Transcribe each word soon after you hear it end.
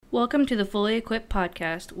Welcome to the Fully Equipped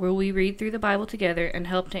podcast, where we read through the Bible together and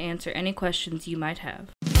help to answer any questions you might have.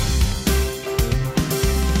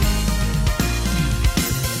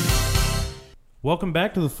 Welcome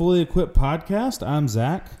back to the Fully Equipped podcast. I'm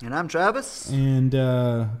Zach. And I'm Travis. And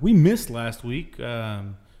we missed last week. We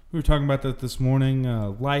were talking about that this morning.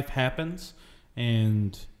 Life happens,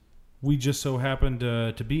 and we just so happened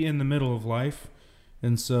to be in the middle of life.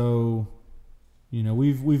 And so, you know,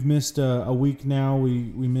 we've missed a week now.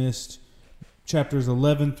 We missed chapters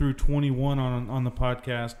 11 through 21 on the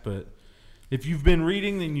podcast. But if you've been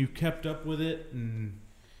reading, then you've kept up with it, and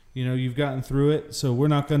you know, you've gotten through it. So we're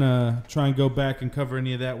not going to try and go back and cover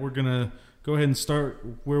any of that. We're going to go ahead and start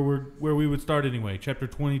where we would start anyway, chapter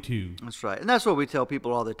 22. That's right. And that's what we tell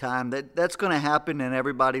people all the time, that's going to happen in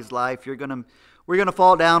everybody's life. We're going to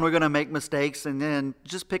fall down, we're going to make mistakes, and then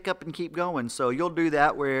just pick up and keep going. So you'll do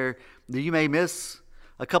that where you may miss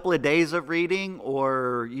a couple of days of reading,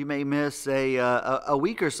 or you may miss a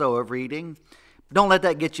week or so of reading. Don't let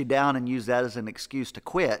that get you down and use that as an excuse to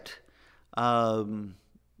quit.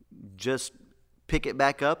 Just pick it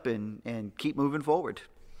back up and keep moving forward.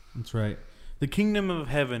 That's right. The kingdom of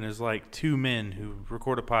heaven is like two men who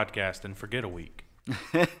record a podcast and forget a week.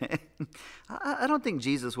 I don't think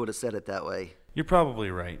Jesus would have said it that way. You're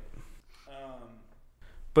probably right.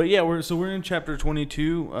 But yeah, we're in chapter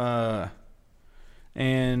 22,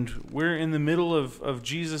 and we're in the middle of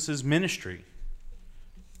Jesus' ministry,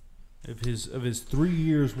 of his 3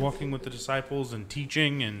 years walking with the disciples and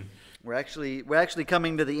teaching. And We're actually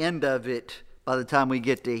coming to the end of it by the time we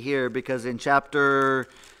get to here, because in chapter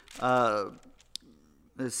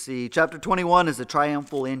 21 is a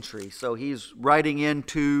triumphal entry. So he's riding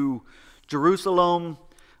into Jerusalem.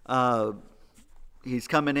 He's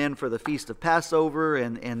coming in for the Feast of Passover,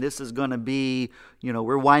 and this is going to be, you know,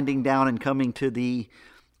 we're winding down and coming to the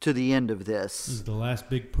end of this. This is the last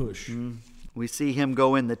big push. Mm-hmm. We see him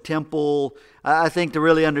go in the temple. I think to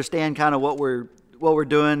really understand kind of what we're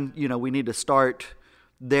doing, you know, we need to start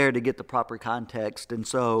there to get the proper context. And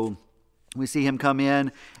so we see him come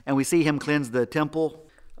in and we see him cleanse the temple.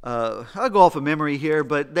 I'll go off of memory here,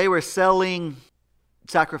 but they were selling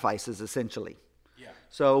sacrifices essentially. Yeah.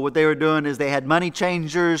 So what they were doing is they had money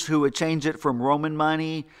changers who would change it from Roman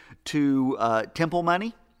money to temple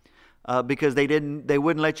money, because they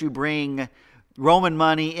wouldn't let you bring Roman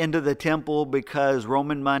money into the temple, because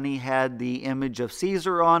Roman money had the image of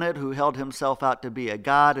Caesar on it, who held himself out to be a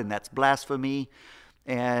god, and that's blasphemy.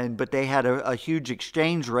 But they had a huge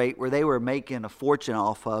exchange rate where they were making a fortune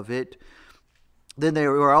off of it. Then they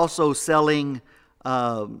were also selling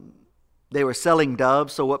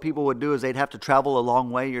doves. So what people would do is they'd have to travel a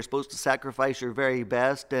long way. You're supposed to sacrifice your very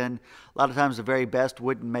best, and a lot of times the very best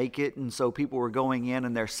wouldn't make it. And so people were going in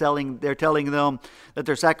and they're telling them that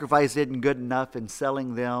their sacrifice isn't good enough, and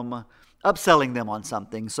upselling them on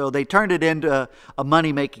something. So they turned it into a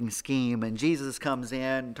money-making scheme. And Jesus comes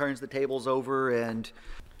in, turns the tables over, and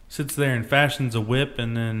sits there and fashions a whip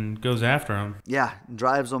and then goes after them. Yeah,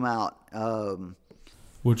 drives them out.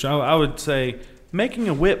 Which I would say, making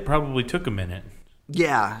a whip probably took a minute.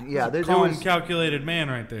 Yeah. Calm, calculated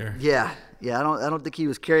man right there. Yeah. I don't think he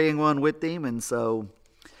was carrying one with him, and so,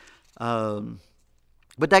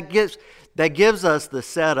 but that gives us the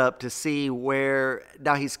setup to see where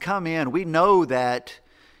now he's come in. We know that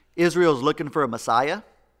Israel's looking for a Messiah.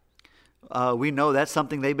 We know that's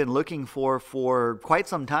something they've been looking for quite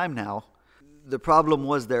some time now. The problem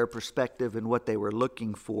was their perspective and what they were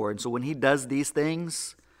looking for. And so when he does these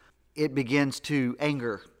things, it begins to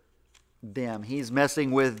anger them. He's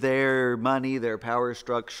messing with their money, their power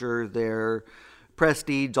structure, their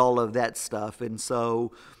prestige, all of that stuff. And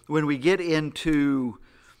so when we get into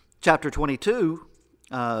chapter 22,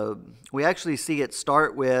 we actually see it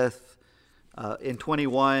start with, in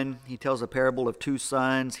 21, he tells a parable of two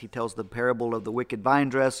sons. He tells the parable of the wicked vine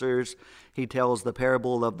dressers. He tells the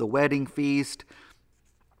parable of the wedding feast.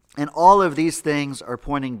 And all of these things are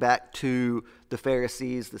pointing back to the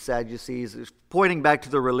Pharisees, the Sadducees, pointing back to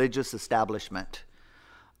the religious establishment,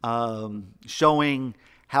 showing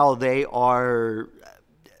how they're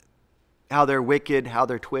wicked, how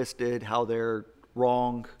they're twisted, how they're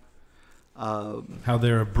wrong. How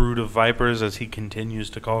they're a brood of vipers, as he continues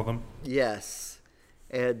to call them. Yes.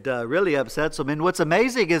 It really upsets them. And what's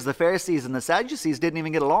amazing is the Pharisees and the Sadducees didn't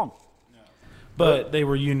even get along. But they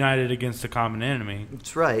were united against a common enemy.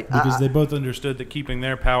 That's right. Because they both understood that keeping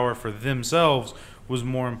their power for themselves was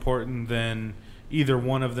more important than either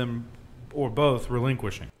one of them or both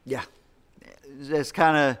relinquishing. Yeah. It's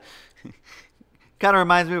kind of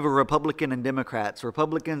reminds me of a Republican and Democrats.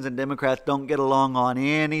 Republicans and Democrats don't get along on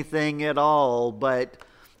anything at all, but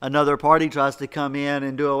another party tries to come in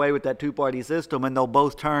and do away with that two-party system, and they'll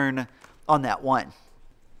both turn on that one.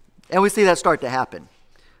 And we see that start to happen.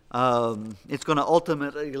 It's going to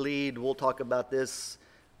ultimately lead, we'll talk about this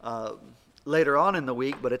later on in the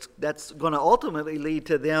week, but that's going to ultimately lead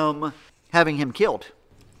to them having him killed.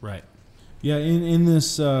 Right. Yeah, in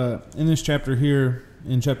this chapter here,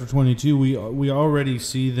 in chapter 22, we already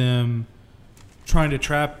see them trying to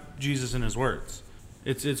trap Jesus in his words.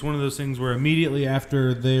 It's one of those things where immediately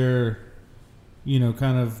after they're,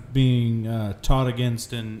 kind of being taught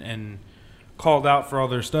against and called out for all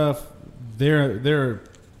their stuff, they're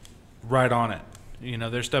right on it.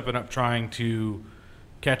 They're stepping up trying to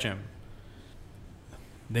catch him.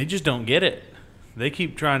 They just don't get it. They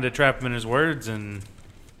keep trying to trap him in his words, and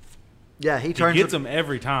yeah, he gets them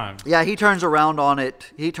every time. Yeah, he turns around on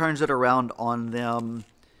it. He turns it around on them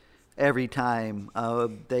every time.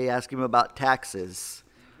 They ask him about taxes,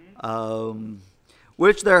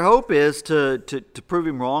 which their hope is to prove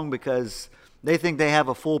him wrong, because they think they have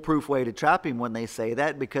a foolproof way to trap him when they say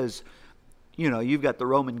that, because you've got the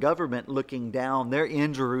Roman government looking down. They're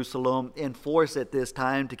in Jerusalem in force at this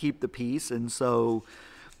time to keep the peace, and so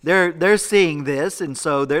they're seeing this, and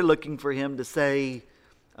so they're looking for him to say,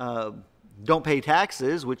 don't pay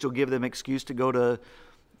taxes, which will give them excuse to go to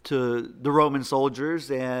the Roman soldiers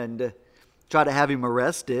and try to have him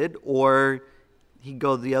arrested, or he'd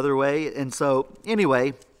go the other way. And so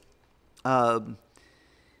anyway,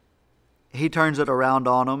 he turns it around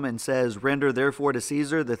on them and says, render therefore to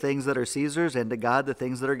Caesar the things that are Caesar's, and to God the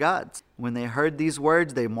things that are God's. When they heard these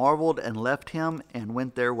words, they marveled and left him and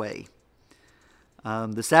went their way.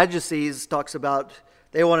 The Sadducees talks about,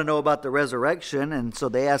 they want to know about the resurrection, and so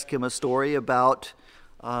they ask him a story about,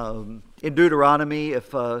 in Deuteronomy,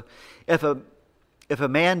 if a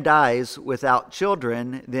man dies without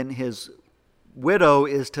children, then his widow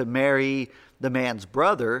is to marry the man's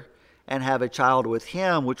brother and have a child with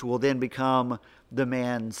him, which will then become the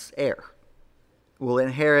man's heir. Will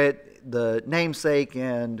inherit the namesake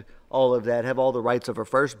and all of that, have all the rights of her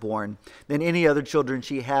firstborn. Then any other children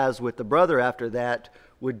she has with the brother after that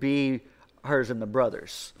would be hers and the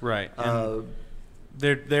brothers. Right. And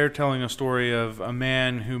they're telling a story of a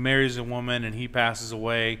man who marries a woman and he passes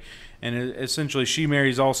away, and essentially she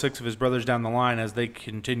marries all 6 of his brothers down the line as they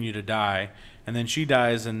continue to die, and then she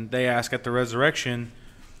dies, and they ask at the resurrection,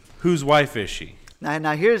 whose wife is she?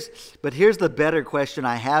 Now here's the better question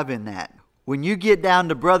I have in that. When you get down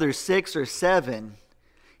to brothers 6 or 7,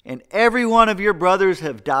 and every one of your brothers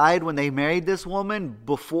have died when they married this woman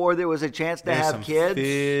before there was a chance to have kids.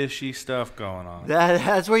 Fishy stuff going on.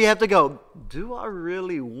 That's where you have to go, do I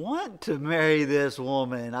really want to marry this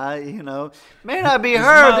woman? May not be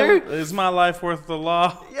her. Is my life worth the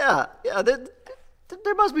law? Yeah.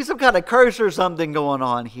 There must be some kind of curse or something going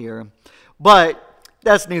on here. But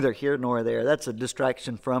that's neither here nor there. That's a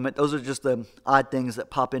distraction from it. Those are just the odd things that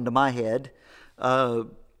pop into my head. But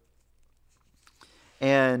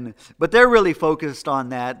they're really focused on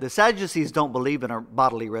that. The Sadducees don't believe in a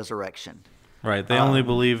bodily resurrection. Right. They only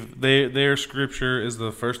believe their scripture is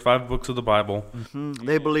the first 5 books of the Bible. Mm-hmm.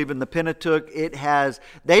 They believe in the Pentateuch.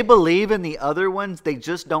 They believe in the other ones. They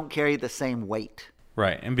just don't carry the same weight.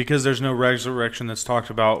 Right. And because there's no resurrection that's talked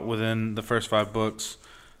about within the first 5 books,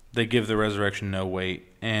 they give the resurrection no weight.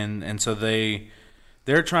 And so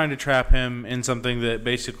they're trying to trap him in something that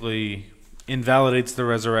basically invalidates the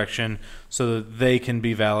resurrection so that they can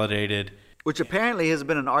be validated. Which apparently has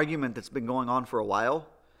been an argument that's been going on for a while.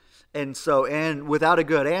 And without a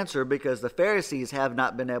good answer, because the Pharisees have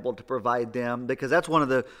not been able to provide them, because that's one of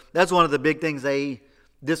the big things they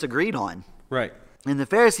disagreed on. Right. And the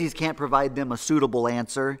Pharisees can't provide them a suitable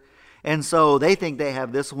answer. And so they think they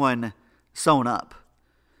have this one sewn up.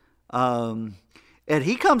 And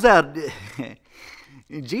he comes out,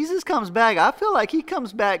 Jesus comes back. I feel like he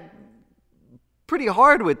comes back pretty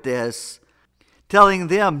hard with this, telling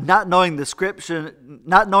them not knowing the scriptures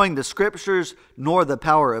nor the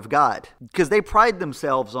power of God, because they pride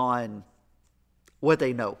themselves on what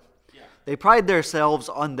they know. Yeah. They pride themselves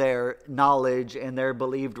on their knowledge and their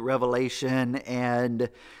believed revelation. And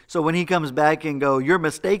so when he comes back and go, you're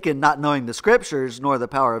mistaken not knowing the scriptures nor the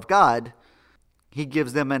power of God, he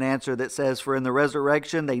gives them an answer that says, for in the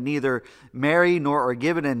resurrection they neither marry nor are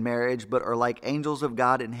given in marriage, but are like angels of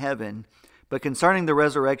God in heaven. But concerning the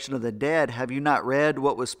resurrection of the dead, have you not read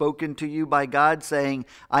what was spoken to you by God, saying,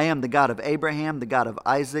 I am the God of Abraham, the God of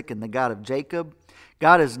Isaac, and the God of Jacob?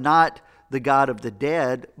 God is not the God of the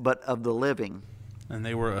dead, but of the living. And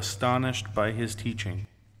they were astonished by his teaching,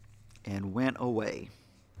 and went away.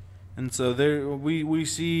 And so there we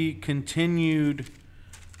see continued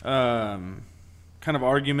kind of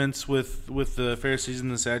arguments with the Pharisees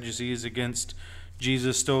and the Sadducees against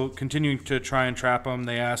Jesus, still continuing to try and trap him.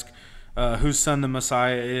 They ask whose son the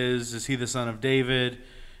Messiah is. Is he the son of David?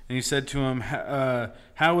 And he said to him,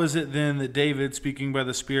 how is it then that David, speaking by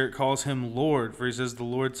the Spirit, calls him Lord? For he says, the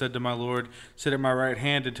Lord said to my Lord, sit at my right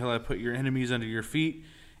hand until I put your enemies under your feet.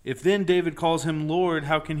 If then David calls him Lord,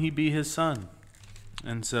 how can he be his son?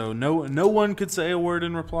 And so no one could say a word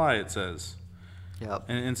in reply, it says. Yep.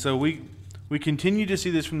 And so we continue to see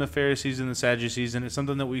this from the Pharisees and the Sadducees, and it's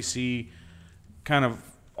something that we see kind of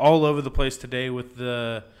all over the place today with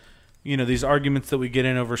the, these arguments that we get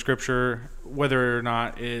in over Scripture, whether or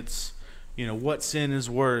not it's, what sin is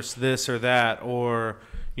worse, this or that, or,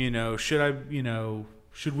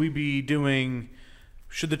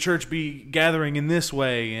 should the church be gathering in this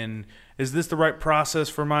way, and is this the right process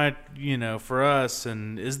for for us,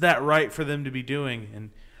 and is that right for them to be doing?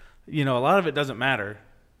 And, a lot of it doesn't matter.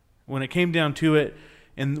 When it came down to it,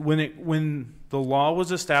 and when the law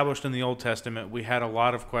was established in the Old Testament, we had a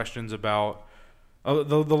lot of questions about,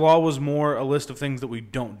 the law was more a list of things that we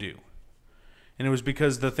don't do. And it was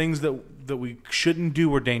because the things that we shouldn't do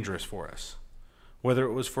were dangerous for us. Whether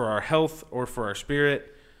it was for our health or for our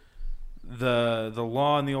spirit, the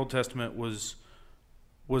law in the Old Testament was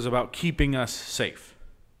about keeping us safe.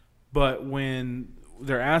 But when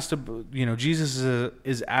they're asked, Jesus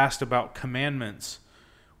is asked about commandments,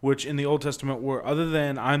 which in the Old Testament were, other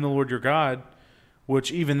than I'm the Lord your God,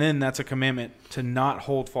 which even then that's a commandment to not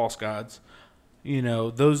hold false gods.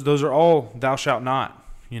 Those are all thou shalt not.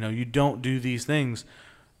 You don't do these things.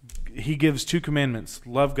 He gives 2 commandments: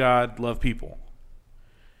 love God, love people.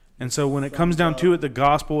 And so when it comes down to it, the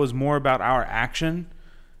gospel is more about our action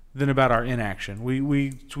than about our inaction.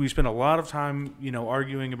 We spend a lot of time,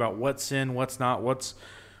 arguing about what's sin, what's not, what's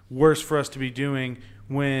worse for us to be doing,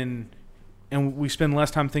 and we spend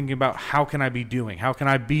less time thinking about how can I be doing, how can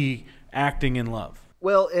I be acting in love.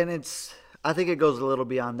 Well, and I think it goes a little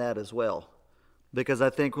beyond that as well, because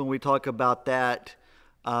I think when we talk about that,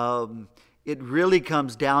 it really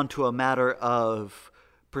comes down to a matter of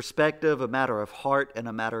perspective, a matter of heart, and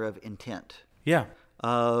a matter of intent. Yeah.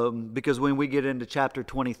 Because when we get into chapter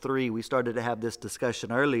 23, we started to have this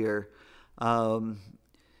discussion earlier.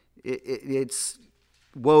 It's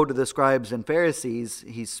woe to the scribes and Pharisees.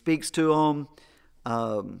 He speaks to them,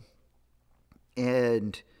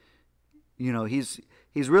 and he's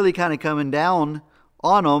really kind of coming down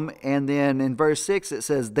on them. And then in verse 6 it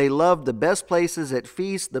says, they loved the best places at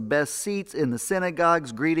feasts, the best seats in the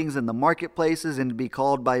synagogues, greetings in the marketplaces, and to be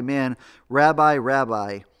called by men, Rabbi,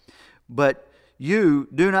 Rabbi. But you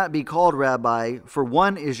do not be called Rabbi, for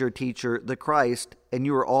one is your teacher, the Christ, and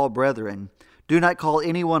you are all brethren. Do not call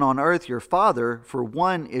anyone on earth your father, for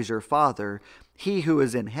one is your Father, he who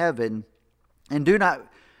is in heaven. And do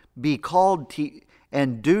not be called teachers,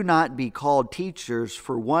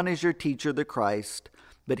 for one is your teacher, the Christ.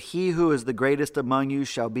 But he who is the greatest among you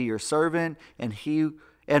shall be your servant, and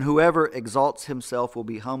whoever exalts himself will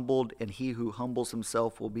be humbled, and he who humbles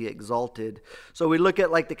himself will be exalted. So we look at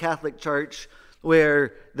like the Catholic Church,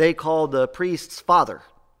 where they call the priests Father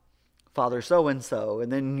so-and-so.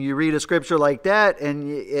 And then you read a scripture like that, and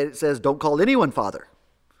it says, don't call anyone Father.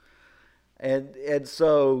 And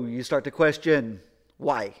so you start to question,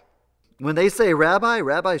 why? When they say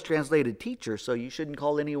Rabbi is translated teacher, so you shouldn't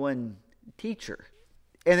call anyone teacher.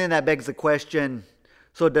 And then that begs the question,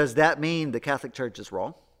 so does that mean the Catholic Church is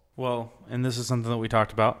wrong? Well, and this is something that we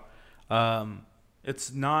talked about.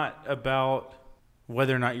 It's not about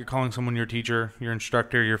whether or not you're calling someone your teacher, your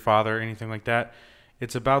instructor, your father, anything like that.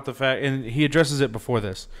 It's about the fact, and he addresses it before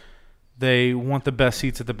this. They want the best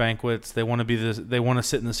seats at the banquets. They want to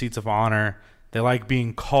sit in the seats of honor. They like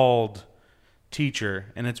being called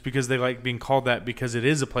teacher, and it's because they like being called that because it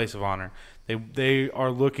is a place of honor. They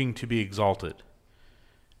are looking to be exalted.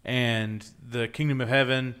 And the kingdom of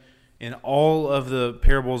heaven in all of the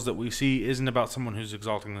parables that we see isn't about someone who's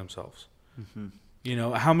exalting themselves.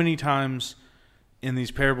 Mm-hmm. How many times in these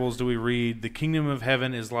parables do we read the kingdom of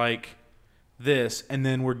heaven is like this, and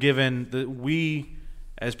then we're given we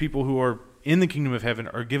as people who are in the kingdom of heaven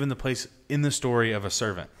are given the place in the story of a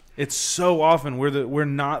servant. It's so often we're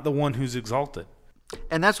not the one who's exalted.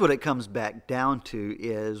 And that's what it comes back down to,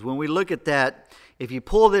 is when we look at that, if you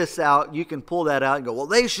pull this out, you can pull that out and go, well,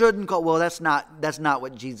 they shouldn't call. Well, that's not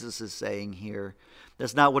what Jesus is saying here.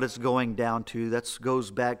 That's not what it's going down to. That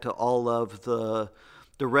goes back to all of the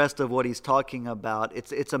rest of what he's talking about.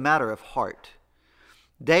 It's a matter of heart.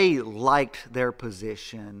 They liked their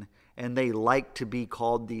position, and they liked to be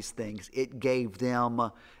called these things.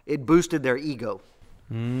 It boosted their ego.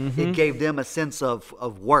 Mm-hmm. It gave them a sense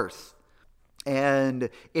of worth. And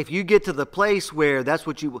if you get to the place where that's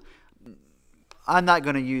what you, I'm not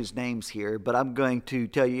going to use names here, but I'm going to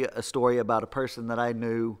tell you a story about a person that I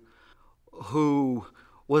knew who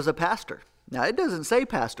was a pastor. Now, it doesn't say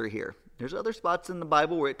pastor here. There's other spots in the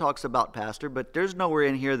Bible where it talks about pastor, but there's nowhere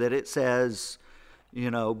in here that it says,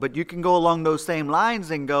 but you can go along those same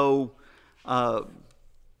lines and go,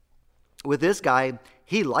 with this guy,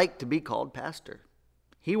 he liked to be called pastor.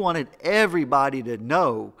 He wanted everybody to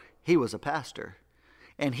know he was a pastor.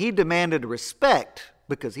 And he demanded respect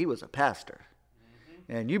because he was a pastor.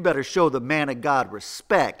 And you better show the man of God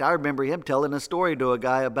respect. I remember him telling a story to a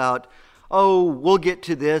guy about, we'll get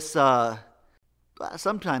to this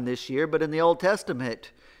sometime this year, but in the Old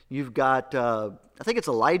Testament, you've got, I think it's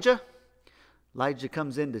Elijah. Elijah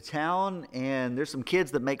comes into town, and there's some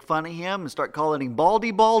kids that make fun of him and start calling him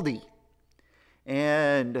Baldy Baldy.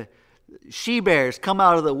 And she-bears come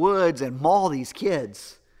out of the woods and maul these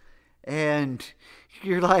kids. And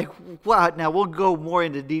you're like, wow. Now, we'll go more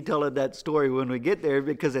into detail of that story when we get there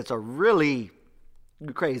because it's a really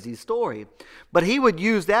crazy story. But he would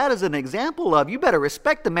use that as an example of, you better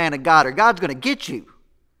respect the man of God or God's going to get you.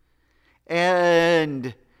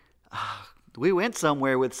 And we went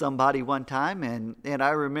somewhere with somebody one time, and I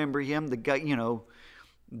remember him, the guy,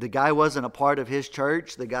 the guy wasn't a part of his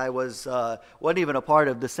church. The guy wasn't even a part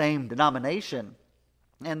of the same denomination.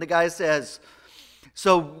 And the guy says,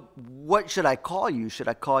 so what should I call you? Should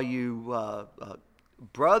I call you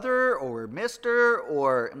brother or mister?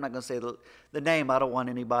 Or I'm not going to say the name. I don't want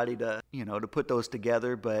anybody to, to put those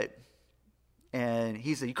together. And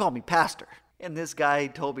he said, you call me pastor. And this guy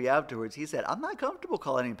told me afterwards, he said, I'm not comfortable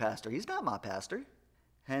calling him pastor. He's not my pastor.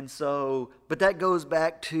 And so, but that goes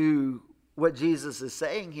back to what Jesus is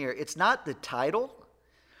saying here. It's not the title.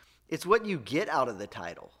 It's what you get out of the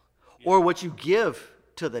title or what you give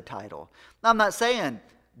to the title. Now, I'm not saying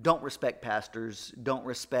don't respect pastors, don't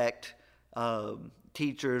respect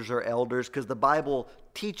teachers or elders, because the Bible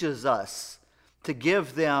teaches us to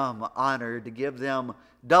give them honor, to give them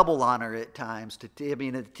double honor at times.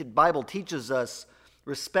 The Bible teaches us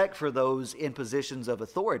respect for those in positions of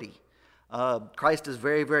authority. Christ is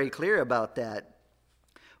very, very clear about that.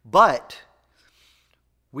 But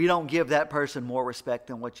we don't give that person more respect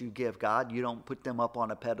than what you give God. You don't put them up on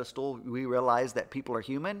a pedestal. We realize that people are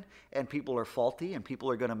human and people are faulty and people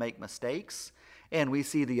are going to make mistakes. And we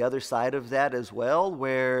see the other side of that as well,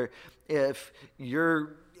 where if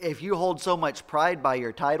you hold so much pride by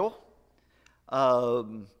your title,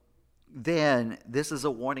 then this is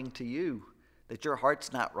a warning to you that your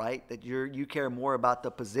heart's not right, that you care more about the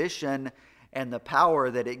position and the power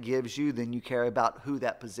that it gives you than you care about who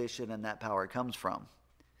that position and that power comes from.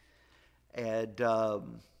 And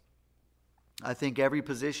I think every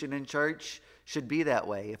position in church should be that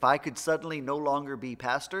way. If I could suddenly no longer be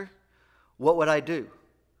pastor, what would I do?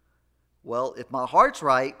 Well, if my heart's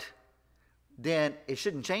right, then it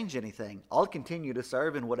shouldn't change anything. I'll continue to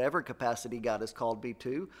serve in whatever capacity God has called me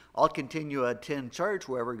to. I'll continue to attend church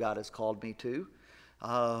wherever God has called me to.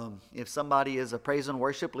 If somebody is a praise and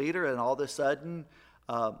worship leader and all of a sudden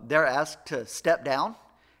they're asked to step down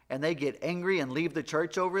and they get angry and leave the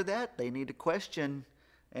church over that, they need to question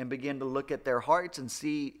and begin to look at their hearts and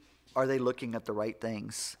see, are they looking at the right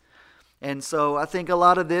things? And so I think a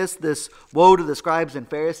lot of this woe to the scribes and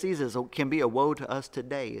Pharisees can be a woe to us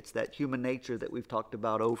today. It's that human nature that we've talked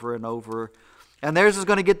about over and over. And theirs is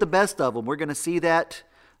going to get the best of them. We're going to see that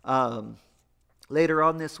later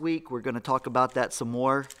on this week. We're going to talk about that some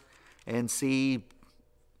more and see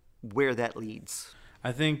where that leads.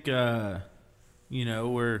 I think, we're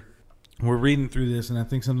reading through this, and I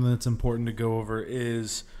think something that's important to go over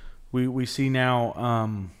is we see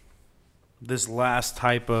now this last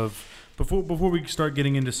type of, before we start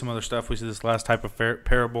getting into some other stuff, we see this last type of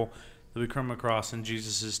parable that we come across in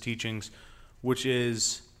Jesus' teachings, which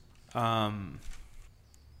is, and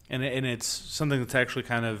it's something that's actually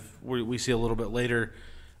kind of, we see a little bit later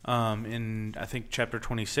in, I think, chapter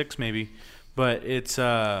 26 maybe, but it's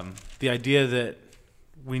the idea that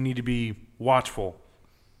we need to be watchful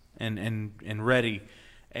and ready.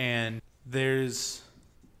 And there's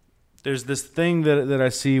this thing that I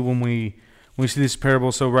see when we see this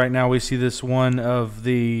parable. So right now we see this one of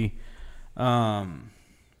the the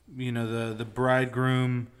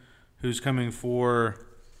bridegroom who's coming for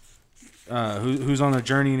who's on a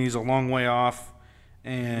journey and he's a long way off,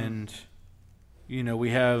 and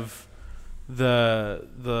we have the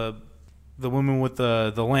women with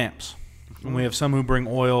the lamps, and we have some who bring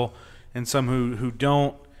oil and some who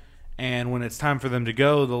don't. And when it's time for them to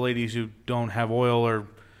go, the ladies who don't have oil are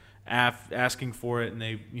asking for it, and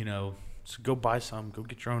they, so go buy some, go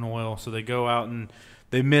get your own oil. So they go out and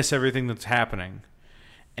they miss everything that's happening.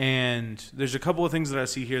 And there's a couple of things that I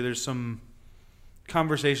see here. There's some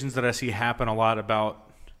conversations that I see happen a lot about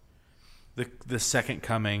the second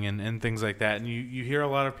coming and things like that. And you hear a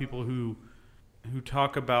lot of people who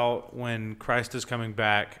talk about when Christ is coming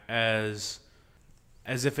back as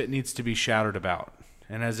if it needs to be shouted about,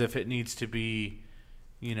 and as if it needs to be,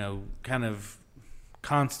 kind of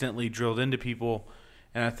constantly drilled into people.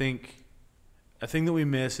 And I think a thing that we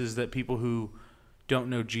miss is that people who don't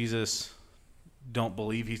know Jesus don't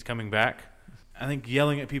believe he's coming back. I think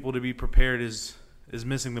yelling at people to be prepared is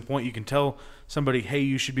missing the point. You can tell somebody, hey,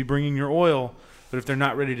 you should be bringing your oil, but if they're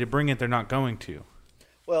not ready to bring it, they're not going to.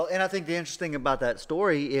 Well, and I think the interesting about that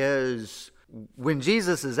story is when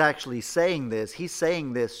Jesus is actually saying this, he's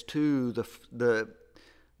saying this to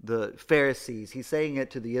the Pharisees. He's saying it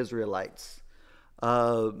to the Israelites.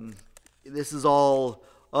 This is all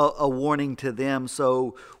a warning to them.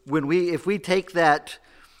 So if we take that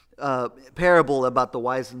parable about the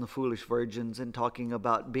wise and the foolish virgins and talking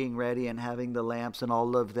about being ready and having the lamps and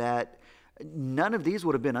all of that, none of these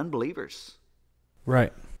would have been unbelievers.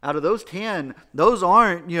 Right. Out of those 10, those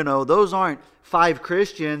aren't 5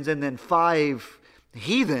 Christians and then 5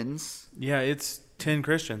 heathens. Yeah, it's 10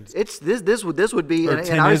 Christians. It's this would be or in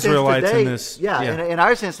 10 our Israelites sense today. in this. Yeah. In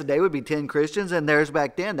our sense today would be 10 Christians, and theirs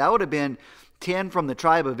back then that would have been 10 from the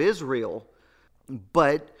tribe of Israel.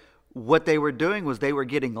 But what they were doing was they were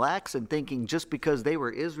getting lax and thinking just because they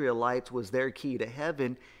were Israelites was their key to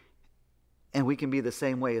heaven. And we can be the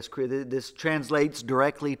same way as this translates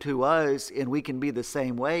directly to us, and we can be the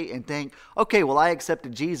same way and think, okay, well, I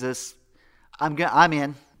accepted Jesus, I'm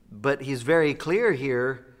in. But he's very clear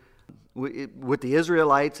here with the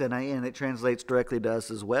Israelites, and it translates directly to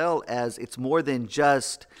us as well, as it's more than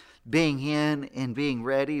just being in and being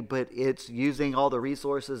ready, but it's using all the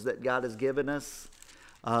resources that God has given us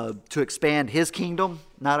to expand His kingdom,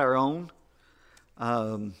 not our own.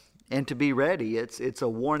 And to be ready. It's a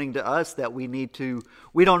warning to us that we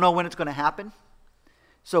don't know when it's going to happen,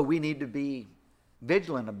 so we need to be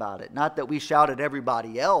vigilant about it. Not that we shout at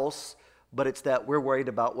everybody else, but it's that we're worried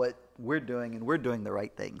about what we're doing, and we're doing the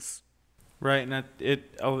right things. Right, and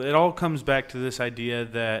it all comes back to this idea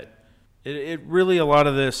that it really, a lot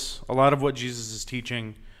of what Jesus is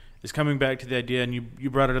teaching is coming back to the idea, and you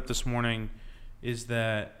brought it up this morning, is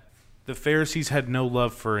that the Pharisees had no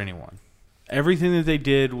love for anyone. Everything that they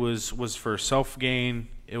did was for self-gain.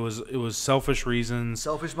 It was selfish reasons.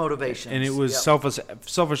 Selfish motivations. And it was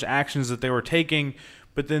selfish actions that they were taking.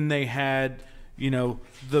 But then they had,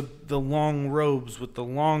 the long robes with the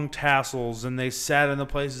long tassels, and they sat in the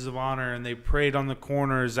places of honor, and they prayed on the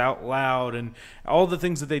corners out loud, and all the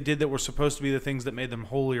things that they did that were supposed to be the things that made them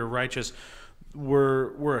holy or righteous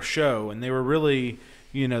were a show. And they were really,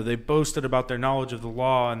 they boasted about their knowledge of the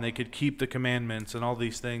law, and they could keep the commandments and all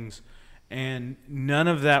these things. And none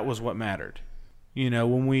of that was what mattered.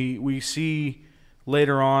 When we see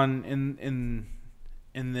later on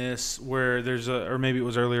in this where or maybe it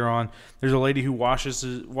was earlier on, there's a lady who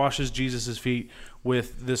washes Jesus' feet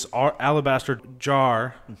with this alabaster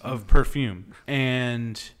jar of perfume.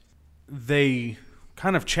 And they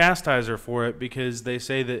kind of chastise her for it because they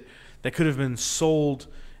say that could have been sold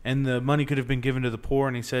and the money could have been given to the poor.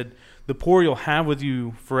 And he said, the poor you'll have with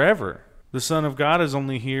you forever. The Son of God is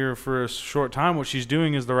only here for a short time. What she's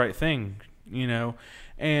doing is the right thing,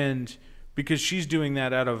 and because she's doing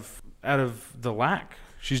that out of the lack.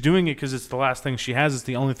 She's doing it because it's the last thing she has. It's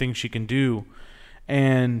the only thing she can do,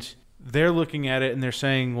 and they're looking at it and they're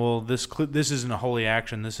saying, "Well, this isn't a holy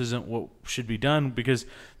action. This isn't what should be done," because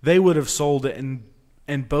they would have sold it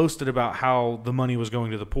and boasted about how the money was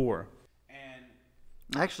going to the poor. And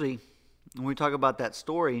actually, when we talk about that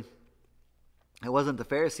story, it wasn't the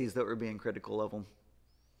Pharisees that were being critical of him.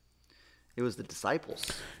 It was the disciples.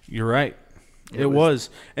 You're right. It was.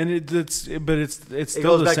 And it's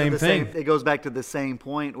still the same thing. It goes back to the same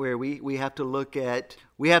point where we have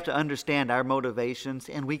to understand our motivations,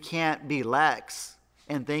 and we can't be lax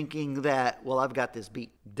and thinking that, well, I've got this beat.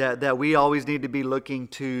 That we always need to be looking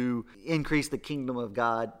to increase the kingdom of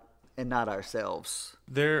God and not ourselves.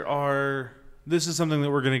 This is something that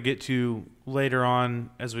we're going to get to later on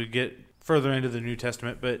as we get further into the New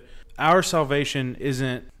Testament, but our salvation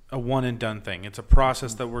isn't a one and done thing. It's a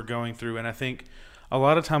process that we're going through, and I think a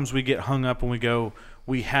lot of times we get hung up when we go,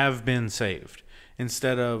 we have been saved,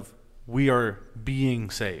 instead of we are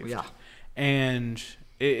being saved. Yeah. And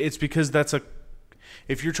it's because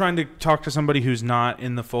if you're trying to talk to somebody who's not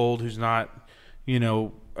in the fold, who's not,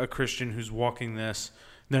 a Christian who's walking this,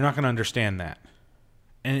 they're not going to understand that.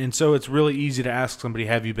 And so it's really easy to ask somebody,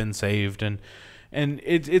 have you been saved? And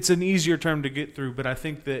it's an easier term to get through, but I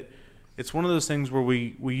think that it's one of those things where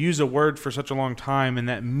we use a word for such a long time and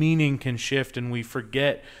that meaning can shift and we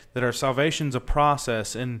forget that our salvation's a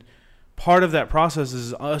process, and part of that process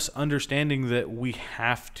is us understanding that we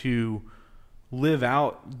have to live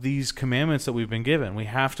out these commandments that we've been given. We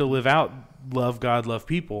have to live out love God, love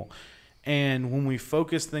people. And when we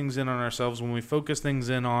focus things in on ourselves, when we focus things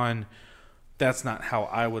in on that's not how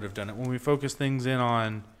I would have done it, when we focus things in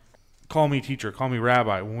on call me teacher, call me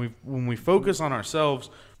rabbi, when we focus on ourselves,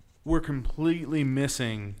 we're completely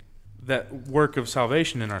missing that work of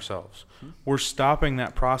salvation in ourselves. We're stopping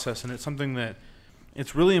that process, and it's something that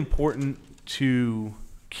it's really important to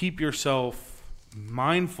keep yourself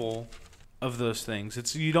mindful of those things.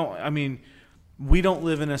 We don't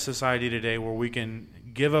live in a society today where we can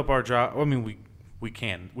give up our job. I mean,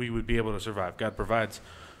 we would be able to survive. God provides,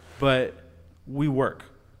 but we work.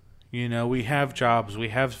 We have jobs, we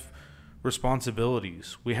have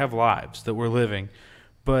responsibilities, we have lives that we're living,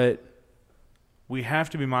 but we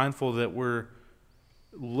have to be mindful that we're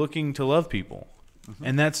looking to love people. Mm-hmm.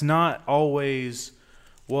 And that's not always,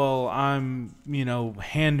 well, I'm,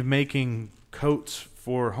 hand making coats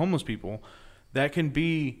for homeless people. That can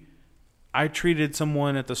be, I treated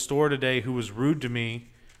someone at the store today who was rude to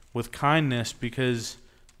me with kindness because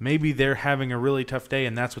maybe they're having a really tough day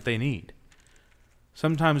and that's what they need.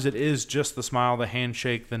 Sometimes it is just the smile, the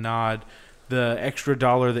handshake, the nod, the extra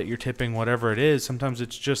 $1 that you're tipping, whatever it is. Sometimes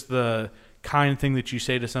it's just the kind thing that you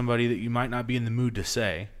say to somebody that you might not be in the mood to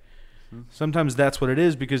say. Mm-hmm. Sometimes that's what it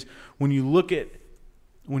is, because when you look at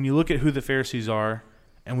who the Pharisees are,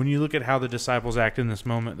 and when you look at how the disciples act in this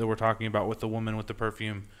moment that we're talking about with the woman with the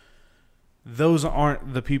perfume, those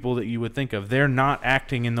aren't the people that you would think of. They're not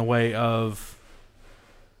acting in the way of,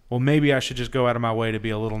 well, maybe I should just go out of my way to be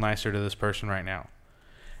a little nicer to this person right now.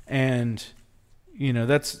 And,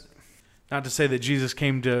 that's not to say that Jesus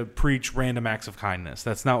came to preach random acts of kindness.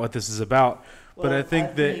 That's not what this is about. Well, but I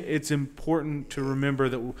think that it's important to remember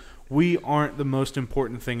that we aren't the most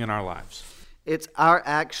important thing in our lives. It's our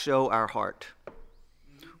acts show our heart.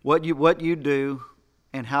 What you do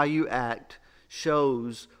and how you act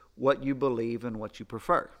shows what you believe and what you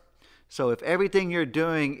prefer. So if everything you're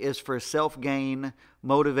doing is for self-gain,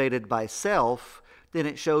 motivated by self, then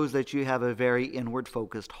it shows that you have a very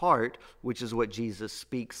inward-focused heart, which is what Jesus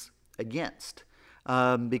speaks against.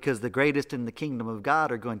 Because the greatest in the kingdom of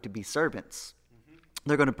God are going to be servants. Mm-hmm.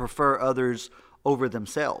 They're going to prefer others over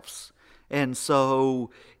themselves. And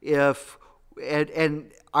so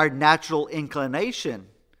and our natural inclination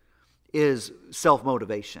is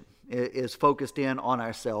self-motivation, is focused in on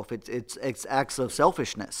ourself. It's acts of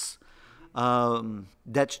selfishness.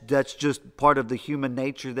 That's just part of the human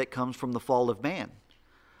nature that comes from the fall of man.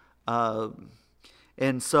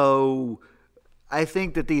 And so I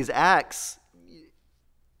think that these acts,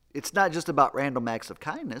 it's not just about random acts of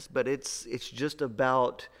kindness, but it's just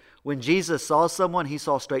about when Jesus saw someone, he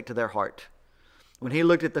saw straight to their heart. When he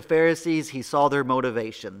looked at the Pharisees, he saw their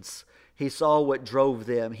motivations. He saw what drove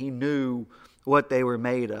them. He knew what they were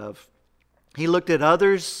made of. He looked at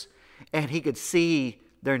others and he could see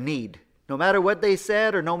their need. No matter what they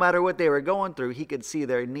said or no matter what they were going through, he could see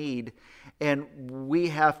their need. And we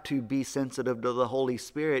have to be sensitive to the Holy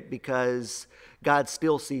Spirit because God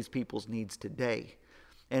still sees people's needs today.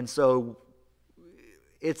 And so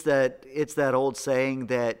it's that old saying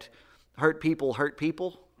that hurt people hurt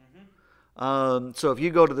people. Mm-hmm. So if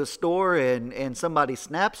you go to the store and somebody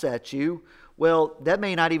snaps at you, well, that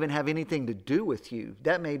may not even have anything to do with you.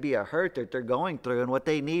 That may be a hurt that they're going through, and what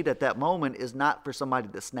they need at that moment is not for somebody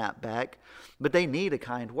to snap back, but they need a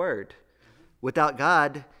kind word. Mm-hmm. Without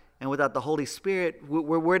God and without the Holy Spirit,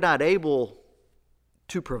 we're not able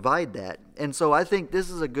to provide that. And so I think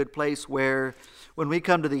this is a good place where when we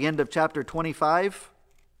come to the end of chapter 25,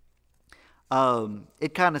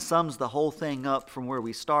 it kind of sums the whole thing up from where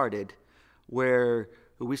we started, where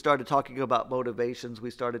we started talking about motivations.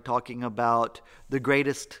 We started talking about the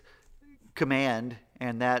greatest command,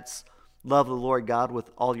 and that's love the Lord God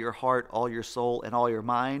with all your heart, all your soul, and all your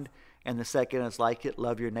mind. And the second is like it,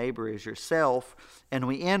 love your neighbor as yourself. And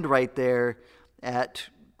we end right there at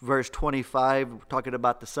verse 25, talking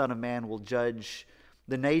about the Son of Man will judge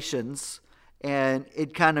the nations. And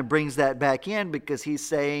it kind of brings that back in because he's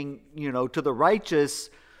saying, to the righteous,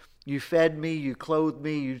 you fed me, you clothed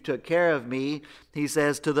me, you took care of me. He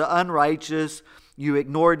says to the unrighteous, you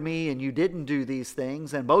ignored me and you didn't do these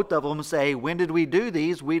things. And both of them say, when did we do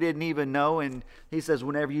these? We didn't even know. And he says,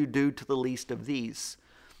 whenever you do to the least of these.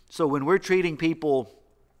 So when we're treating people,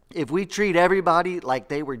 if we treat everybody like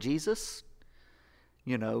they were Jesus,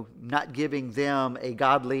 not giving them a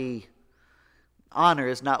godly honor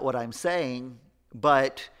is not what I'm saying.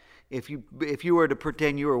 But If you were to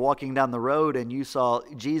pretend you were walking down the road and you saw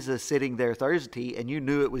Jesus sitting there thirsty and you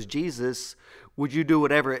knew it was Jesus, would you do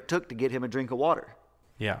whatever it took to get him a drink of water?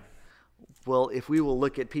 Yeah. Well, if we will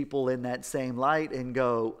look at people in that same light and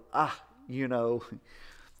go,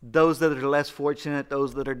 those that are less fortunate,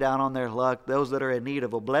 those that are down on their luck, those that are in need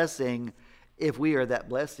of a blessing, if we are that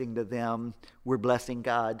blessing to them, we're blessing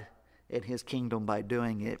God and his kingdom by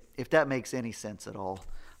doing it. If that makes any sense at all.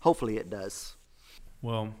 Hopefully it does.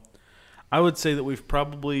 Well, I would say that we've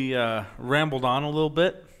probably rambled on a little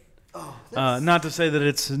bit. Not to say that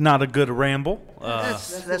it's not a good ramble.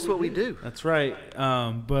 That's what we do. That's right.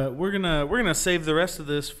 But we're gonna save the rest of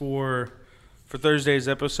this for Thursday's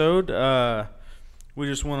episode. We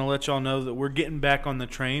just want to let y'all know that we're getting back on the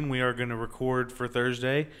train. We are going to record for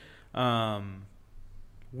Thursday. We're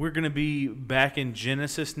going to be back in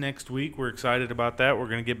Genesis next week. We're excited about that. We're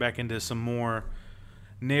going to get back into some more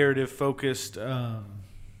narrative-focused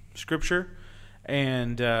scripture.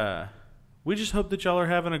 And we just hope that y'all are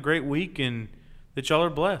having a great week and that y'all are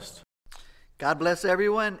blessed. God bless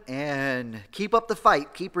everyone, and keep up the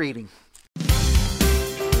fight. Keep reading.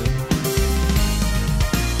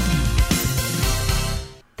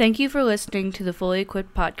 Thank you for listening to the Fully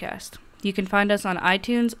Equipped podcast. You can find us on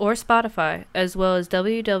iTunes or Spotify, as well as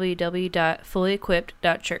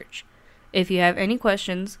www.fullyequipped.church. If you have any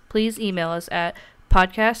questions, please email us at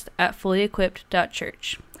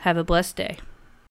podcast@fullyequipped.church. Have a blessed day.